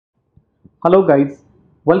Hello guys,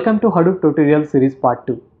 welcome to Hadoop tutorial series part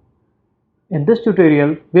 2. In this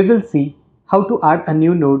tutorial, we will see how to add a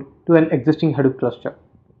new node to an existing Hadoop cluster.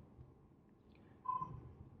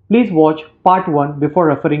 Please watch part 1 before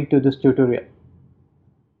referring to this tutorial.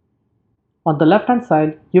 On the left hand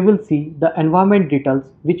side, you will see the environment details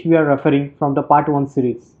which we are referring from the part 1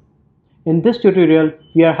 series. In this tutorial,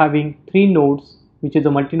 we are having 3 nodes which is a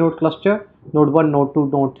multi-node cluster, node 1, node 2,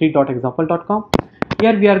 node 3.example.com.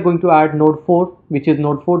 Here we are going to add node 4 which is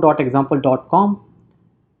node4.example.com.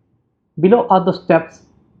 Below are the steps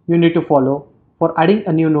you need to follow for adding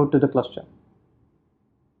a new node to the cluster.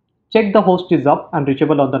 Check the host is up and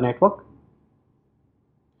reachable on the network.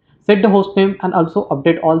 Set the host name and also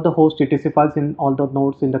update all the host etc files in all the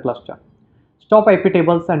nodes in the cluster. Stop IP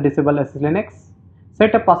tables and disable SSLinux.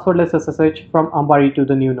 Set a passwordless SSH from Ambari to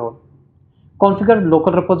the new node. Configure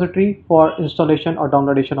local repository for installation or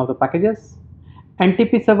downloadation of the packages.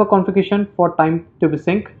 NTP server configuration for time to be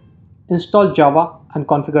sync. Install Java and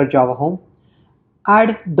configure Java Home.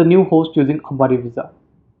 Add the new host using Ambari Visa.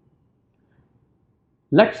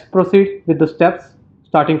 Let's proceed with the steps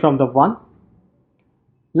starting from the 1.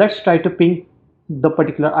 Let's try to ping the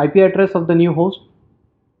particular IP address of the new host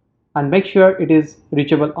and make sure it is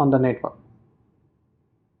reachable on the network.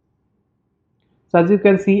 So as you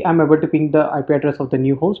can see, I'm able to ping the IP address of the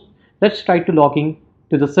new host. Let's try to log in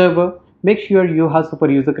to the server. Make sure you have super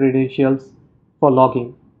user credentials for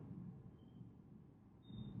logging.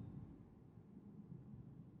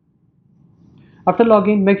 After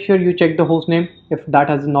login, make sure you check the hostname. If that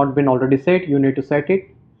has not been already set, you need to set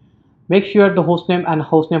it. Make sure the hostname and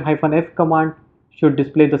hostname-f command should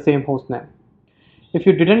display the same hostname. If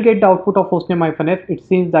you didn't get the output of hostname-f, it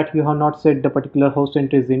seems that you have not set the particular host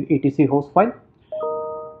entries in etc host file.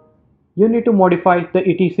 You need to modify the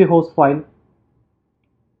etc host file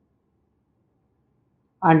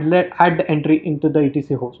and add the entry into the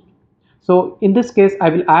etc host. So in this case, I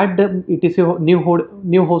will add the etc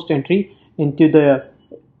new host entry into the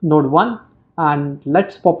node 1, and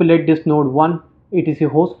let's populate this node 1 etc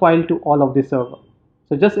host file to all of the server.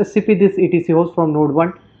 So just scp this etc host from node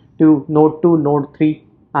 1 to node 2, node 3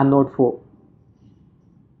 and node 4.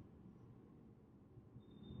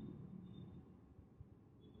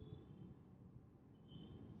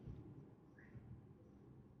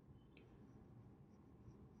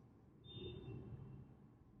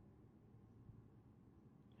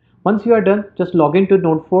 Once you are done, just log into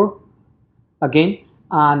node 4 again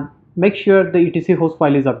and make sure the etc host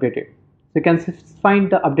file is updated. So you can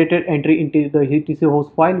find the updated entry into the etc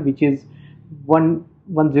host file, which is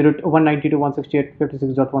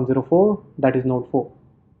 192.168.56.104, that is node 4.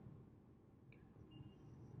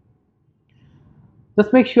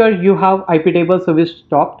 Just make sure you have IP table service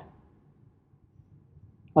stopped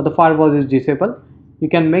or the firewall is disabled. You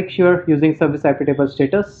can make sure using service IP table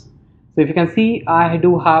status. So if you can see, I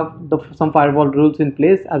do have some firewall rules in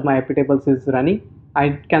place as my IP tables is running.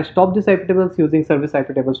 I can stop this IP tables using service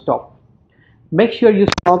IP table stop. Make sure you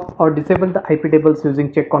stop or disable the IP tables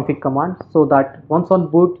using check config command, so that once on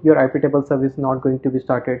boot, your IP table service is not going to be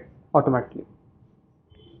started automatically.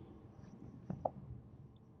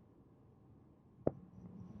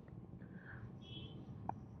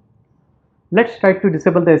 Let's try to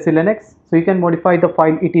disable the SSLinux. So you can modify the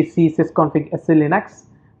file etc sysconfig SSLinux.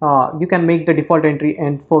 You can make the default entry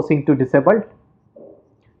enforcing to disabled.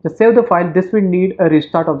 Just save the file. This will need a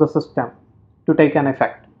restart of the system to take an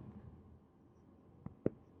effect.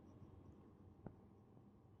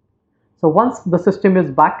 So once the system is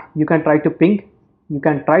back, you can try to ping. You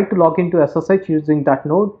can try to log into SSH using that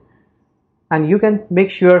node, and you can make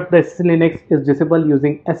sure the SSLinux is disabled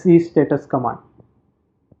using se status command.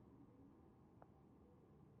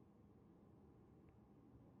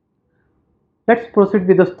 Let's proceed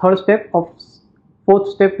with the third step of fourth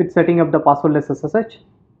step with setting up the passwordless SSH.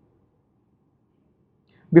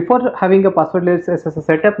 Before having a passwordless SSH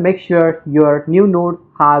setup, make sure your new node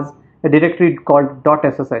has a directory called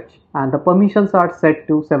 .ssh and the permissions are set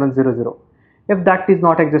to 700. If that is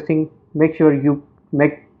not existing, make sure you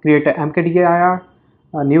create a mkdir,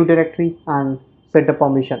 a new directory, and set the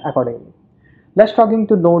permission accordingly. Let's log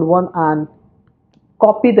into node 1 and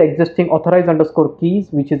copy the existing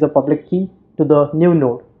authorize_keys, which is a public key, to the new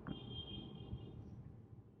node.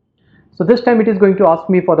 So this time it is going to ask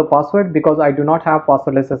me for the password because I do not have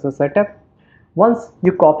passwordless SSH setup. Once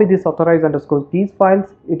you copy this authorize_keys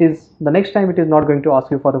files, the next time it is not going to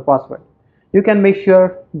ask you for the password. You can make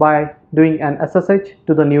sure by doing an SSH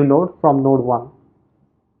to the new node from node 1.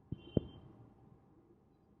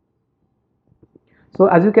 So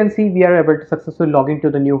as you can see, we are able to successfully log into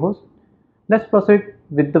the new host. Let's proceed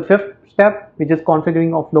with the fifth step, which is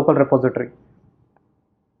configuring of local repository.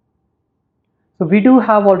 So we do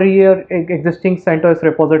have already an existing CentOS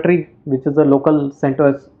repository, which is a local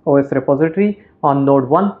CentOS OS repository on node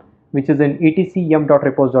 1, which is in etc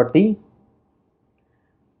yum.repos.d.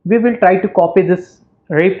 We will try to copy this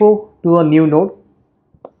repo to a new node.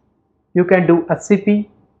 You can do scp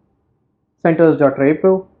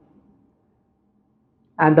centos.repo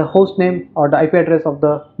and the host name or the IP address of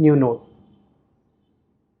the new node.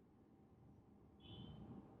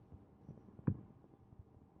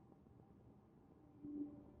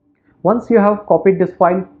 Once you have copied this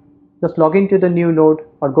file, just log into the new node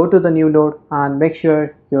or go to the new node and make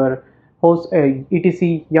sure your host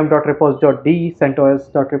etc yum.repos.d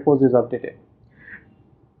centos.repos is updated.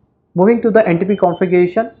 Moving to the NTP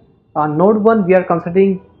configuration, on node 1 we are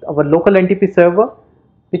considering our local NTP server,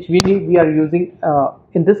 which we are using.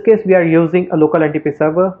 In this case we are using a local NTP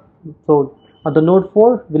server. So on the node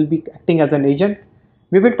 4 will be acting as an agent.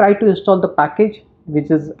 We will try to install the package which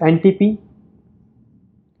is NTP.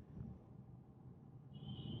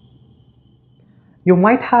 You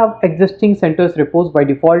might have existing CentOS repos by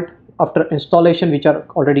default after installation which are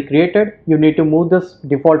already created. You need to move this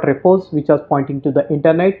default repos which are pointing to the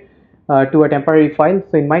internet to a temporary file.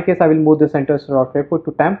 So in my case I will move the CentOS.repo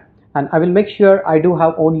to temp, and I will make sure I do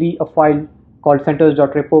have only a file called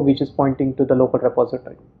CentOS.repo which is pointing to the local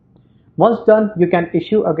repository. Once done, you can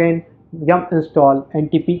issue again yum install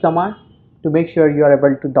ntp command to make sure you are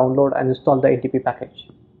able to download and install the NTP package.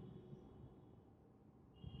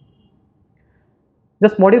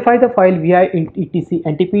 Just modify the file via etc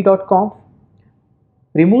ntp.conf.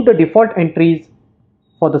 Remove the default entries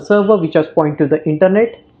for the server which are point to the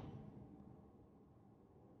internet,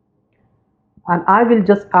 and I will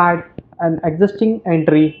just add an existing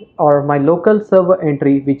entry or my local server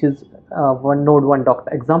entry which is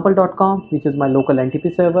node1.example.com, which is my local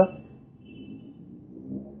NTP server,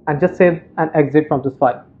 and just save and exit from this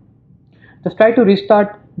file. Just try to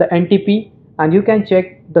restart the NTP and you can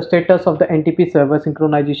check the status of the NTP server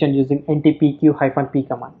synchronization using ntpq-p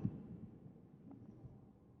command.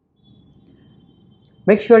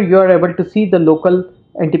 Make sure you are able to see the local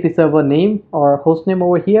NTP server name or host name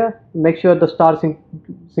over here. Make sure the star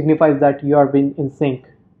signifies that you are being in sync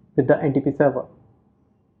with the NTP server.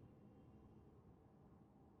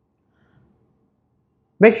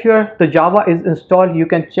 Make sure the Java is installed. You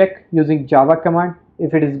can check using Java command.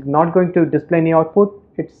 If it is not going to display any output,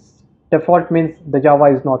 its default means the Java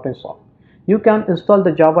is not installed. You can install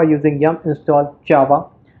the Java using yum install java.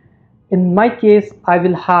 In my case, I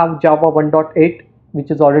will have Java 1.8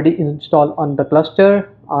 which is already installed on the cluster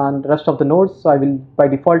and rest of the nodes. So I will by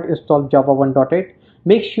default install Java 1.8.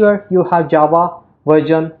 Make sure you have Java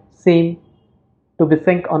version same to be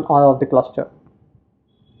synced on all of the cluster.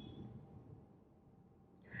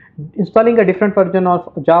 Installing a different version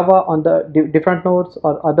of Java on the different nodes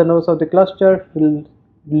or other nodes of the cluster will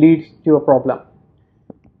lead to a problem.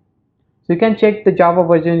 So you can check the Java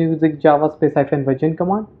version using java -version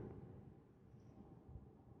command.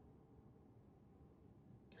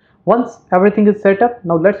 Once everything is set up,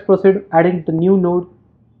 now let's proceed adding the new node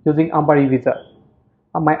using Ambari wizard.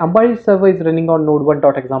 My Ambari server is running on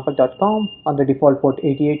node1.example.com on the default port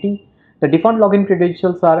 8080. The default login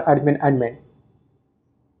credentials are admin.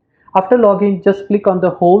 After login, just click on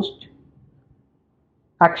the host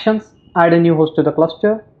actions, add a new host to the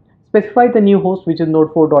cluster, specify the new host which is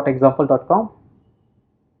node4.example.com.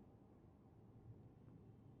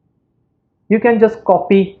 You can just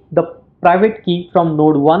copy the private key from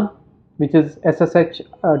node 1 which is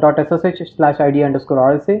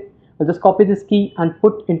ssh.ssh/id_rsa. I'll just copy this key and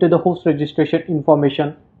put into the host registration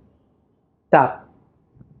information tab.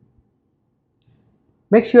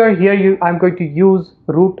 Make sure here I'm going to use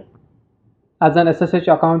root as an SSH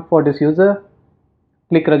account for this user.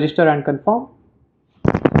 Click register and confirm.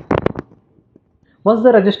 Once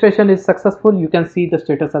the registration is successful, you can see the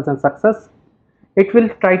status as a success. It will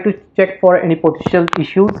try to check for any potential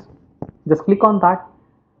issues. Just click on that.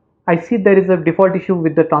 I see there is a default issue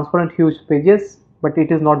with the transparent huge pages, but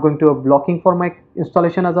it is not going to be blocking for my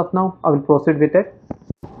installation as of now. I will proceed with it.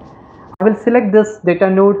 I will select this data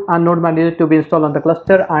node and node manager to be installed on the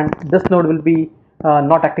cluster, and this node will be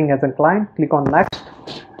not acting as a client. Click on next.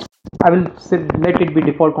 I will let it be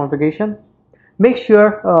default configuration. Make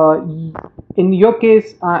sure in your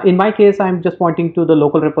case, in my case, I'm just pointing to the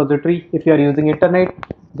local repository. If you are using internet,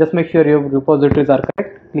 just make sure your repositories are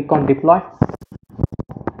correct. Click on deploy.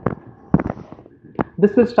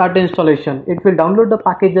 This will start the installation. It will download the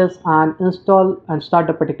packages and install and start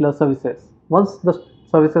the particular services. Once the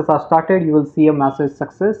services are started, you will see a message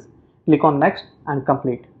success. Click on next and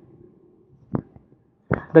complete.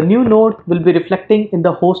 The new node will be reflecting in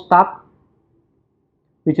the host tab,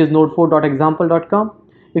 which is node4.example.com.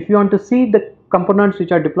 If you want to see the components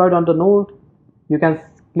which are deployed on the node, you can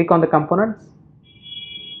click on the components.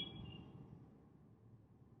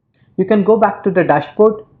 You can go back to the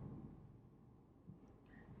dashboard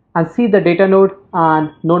and see the data node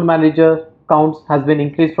and node manager counts has been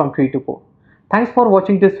increased from 3 to 4. Thanks for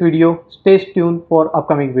watching this video. Stay tuned for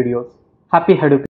upcoming videos. Happy Hadoop!